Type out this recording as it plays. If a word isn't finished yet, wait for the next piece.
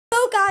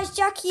guys,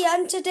 Jack here,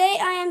 and today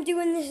I am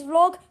doing this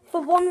vlog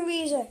for one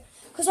reason,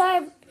 because I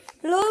have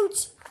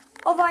loads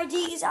of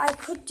ideas I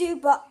could do,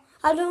 but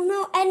I don't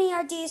know any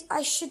ideas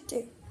I should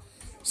do.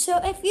 So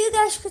if you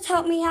guys could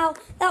help me out,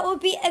 that would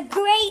be a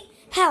great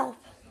help.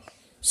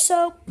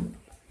 So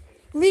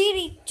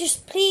really,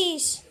 just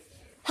please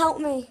help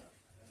me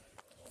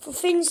for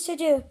things to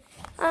do.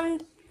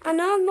 And I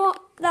know I'm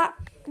not that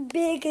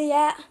big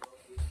yet,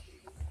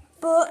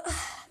 but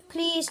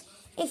please,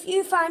 if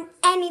you find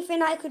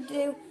anything I could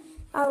do,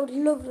 I would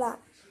love that.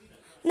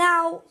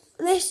 Now,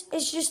 this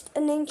is just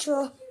an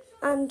intro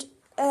and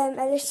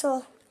a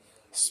little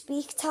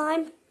speak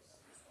time.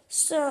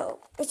 So,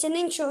 it's an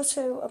intro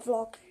to a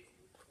vlog,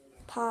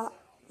 part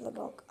of the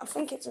vlog. I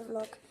think it's a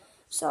vlog.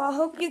 So, I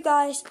hope you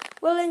guys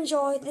will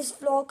enjoy this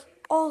vlog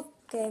or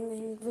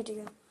gaming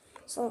video.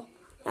 So,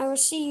 I will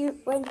see you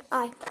when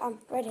I am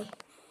ready.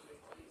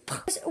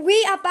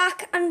 We are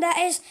back, and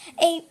there is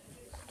a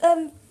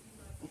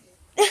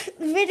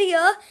video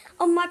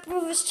on my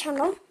brother's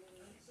channel,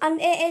 and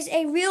it is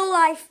a real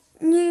life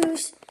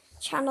news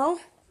channel.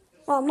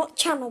 Well, not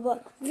channel,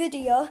 but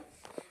video.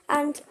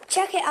 And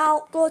check it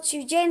out. Go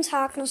to James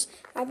Harkness,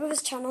 my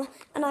brother's channel,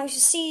 and I shall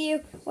see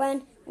you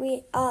when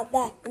we are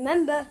there.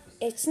 Remember,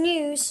 it's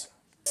news.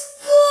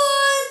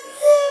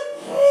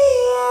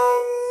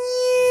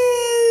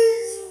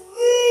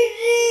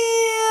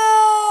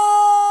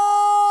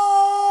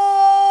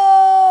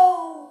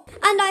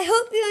 I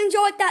hope you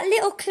enjoyed that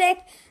little clip.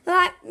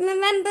 Right,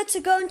 remember to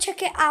go and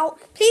check it out.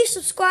 Please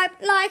subscribe,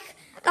 like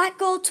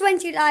goal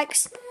 20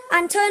 likes,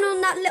 and turn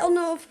on that little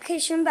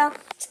notification bell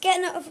to get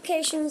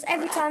notifications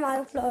every time I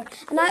upload.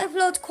 And I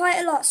upload quite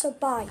a lot, so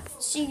bye.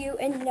 See you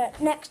in the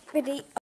next video.